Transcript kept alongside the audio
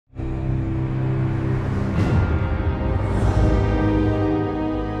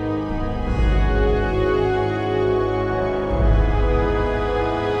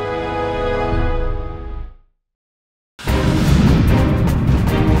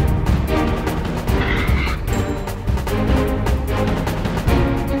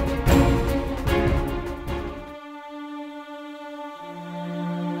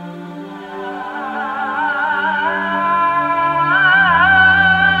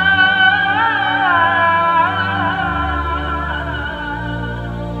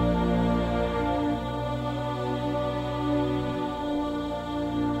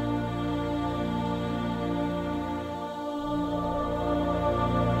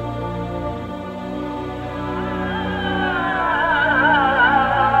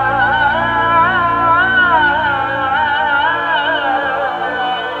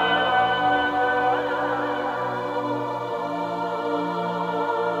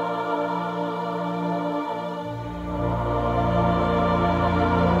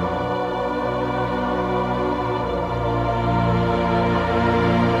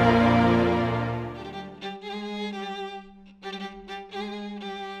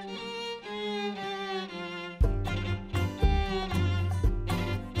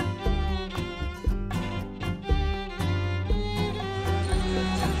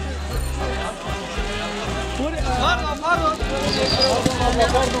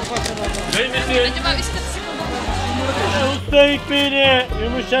Usta ekmeğini.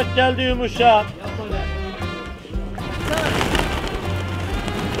 Yumuşak geldi yumuşak.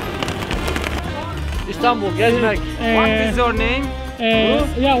 İstanbul gezmek. What is your name?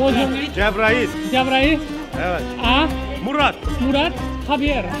 Yeah, what's your name? Cebrail. Javier. Evet. Murat.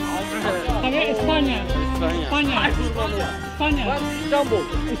 Javier. Javier, España. España. İstanbul.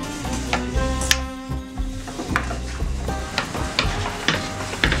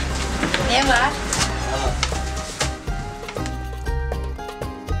 Ne var?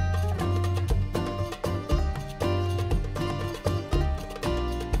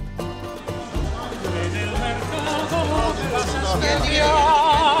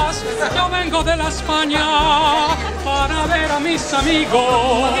 Yo vengo de la España para ver a mis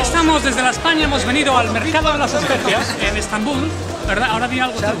amigos. Estamos desde la España, hemos venido al mercado de las especias en Estambul, ¿verdad? Ahora di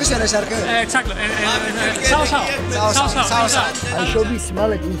algo. Exacto. Sao. I showed you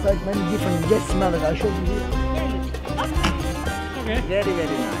smell it. In fact, many different guests smell it. I showed you here. Okay. Very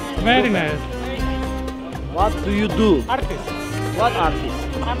nice. Very nice. What do you do? Artist. What artist?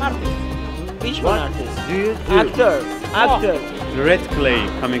 I'm artist. Which one artist? Do you Actor. red clay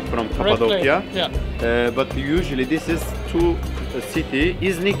coming from Cappadocia? Yeah. But usually this is two city,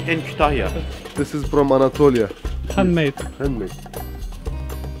 Iznik and Kütahya. This is from Anatolia. Handmade. Handmade.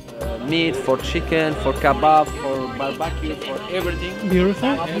 Meat, for chicken, for kebab, for barbecue, for everything.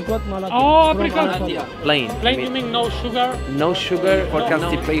 Beautiful. Oh, apricot. Plain. Plain, you mean no sugar? No sugar, for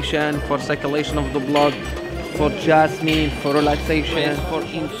constipation, for circulation of the blood, for jasmine, for relaxation, for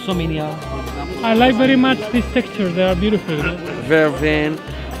insomnia. I like very much this texture. They are beautiful. Vervein,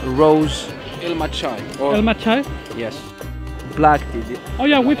 rose, elma chai. Elma chai? Yes. Black tea. Oh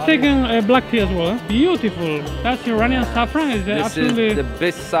yeah, we've taken black tea as well. Beautiful. That's Iranian saffron. Is This absolutely is the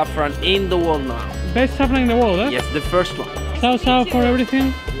best saffron in the world now. best saffron in the world. Yes, the first one. Sao for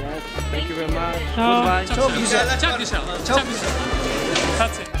everything. Yes, thank you very much. Ciao. Goodbye. Çok güzel.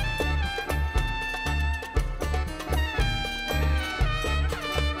 That's it.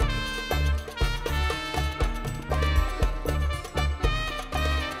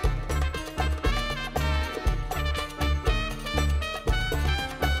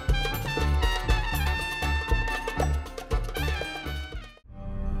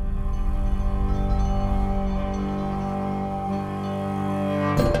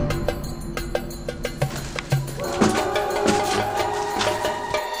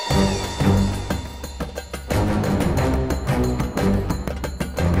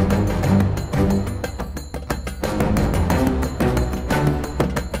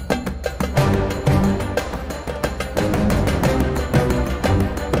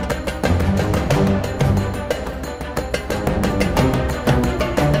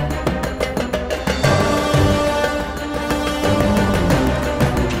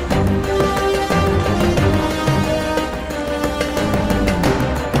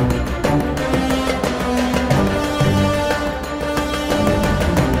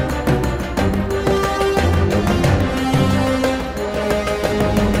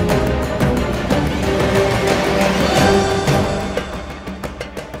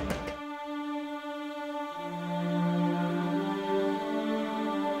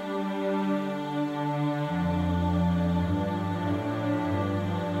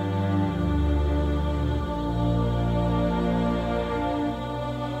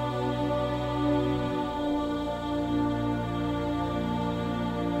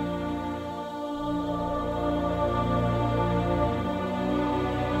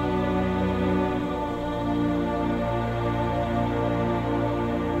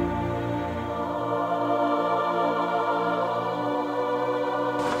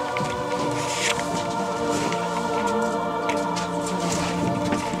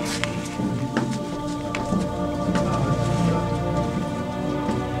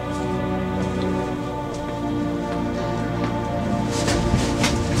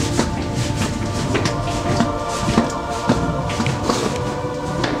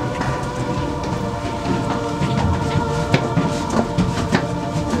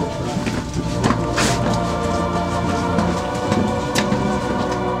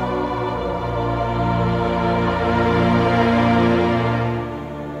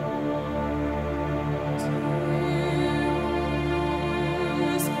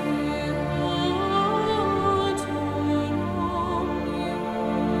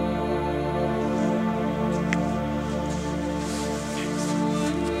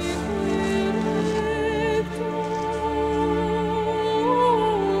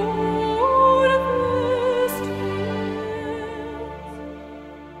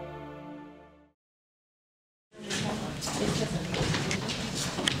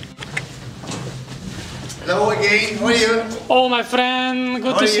 Hello again. How are you? Oh, my friend.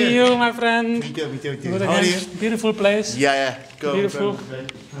 Good to see you, my friend. Me too. Good How are again. you? Beautiful place. Yeah. Go. Beautiful.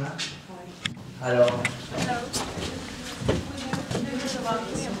 Hello.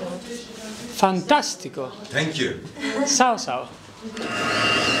 Fantastico. Thank you. Ciao.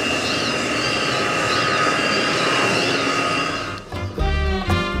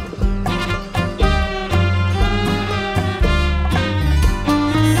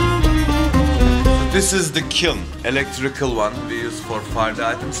 This is the kiln, electrical one we use for fired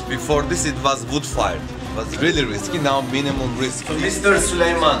items. Before this it was wood fired. It was really risky, now minimum risk. So Mr.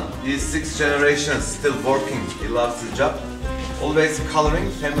 Suleiman, he's 6 generations, still working. He loves his job. Always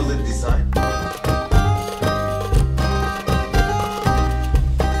coloring, family design.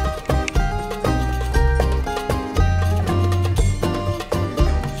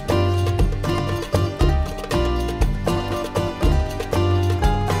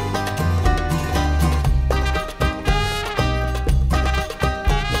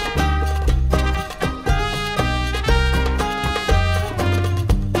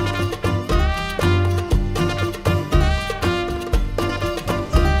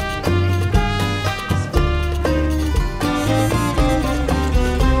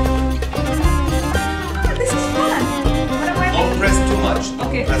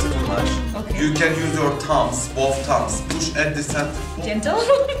 You can use your thumbs, both thumbs. Push at the center. Gentle?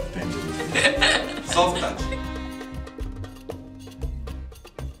 Soft touch.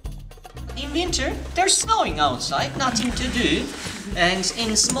 In winter, there's snowing outside, nothing to do. And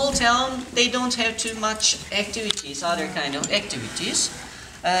in small town, they don't have too much activities, other kind of activities.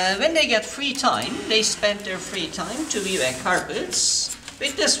 When they get free time, they spend their free time to weave carpets.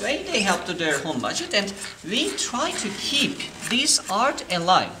 With this way, they help to their home budget, and we try to keep this art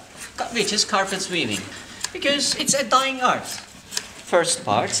alive, which is carpet weaving, because it's a dying art. First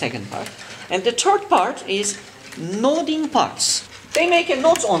part, second part, and the third part is knotting parts. They make a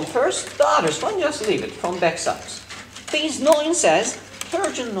knot on first, the others one just leave it from back sides. These knotting says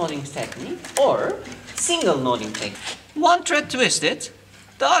Persian knotting technique or single knotting technique. One thread twisted,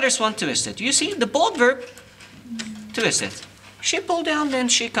 the others one twisted. You see the both verb twisted. She pulled down, then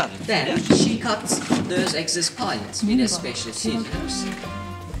she cut it. Then she cuts those excess parts with a special scissors.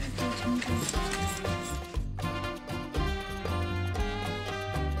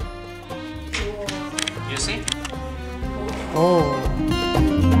 You see? Oh.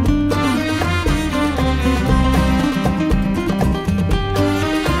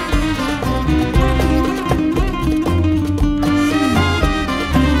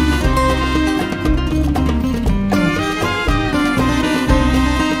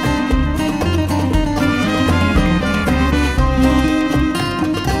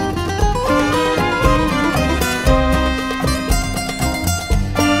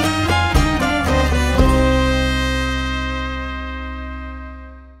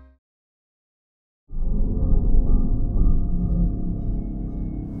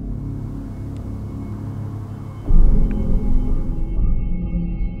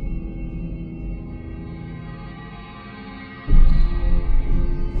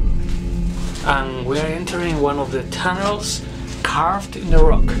 And we are entering one of the tunnels carved in the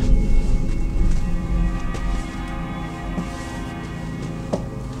rock.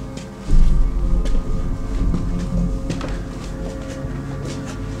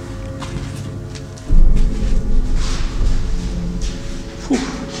 Whew.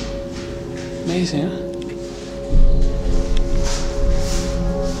 Amazing, huh?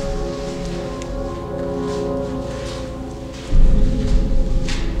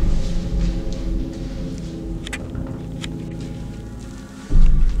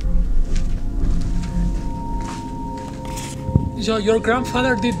 So your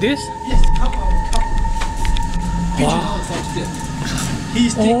grandfather did this? Yes, couple. Wow.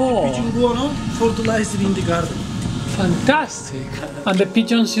 He's taking pigeon guano, fertilizer in the garden. Fantastic. And the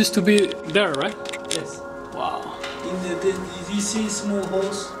pigeons used to be there, right? Yes. Wow. You see small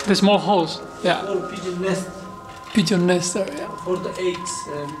holes? The small holes, yeah. Or pigeon nest. Pigeon nest there, yeah. For the eggs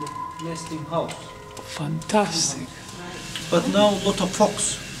and nesting house. Fantastic. But now lot of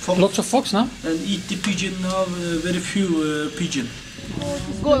fox. Lots of fox now? And eat the pigeon now, very few pigeon.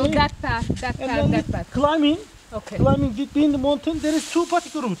 Go that path, that path. Climbing. Okay. Climbing between the mountain, there is 2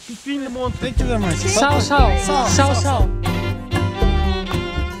 particular routes between the mountain. Thank you very much. South.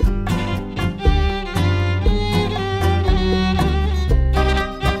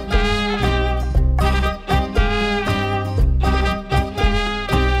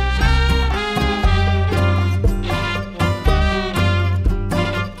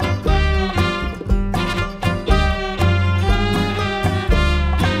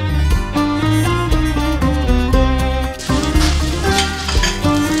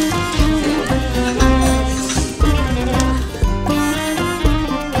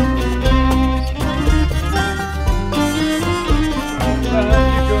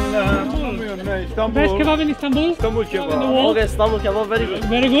 Best kebab in Istanbul? Istanbul kebab. Okay, Istanbul kebab, very good.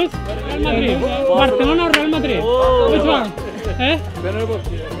 Very good. Real Madrid. Barcelona or Real Madrid? Which one? Eh?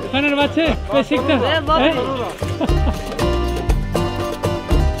 Fenerbahçe. Beşiktaş.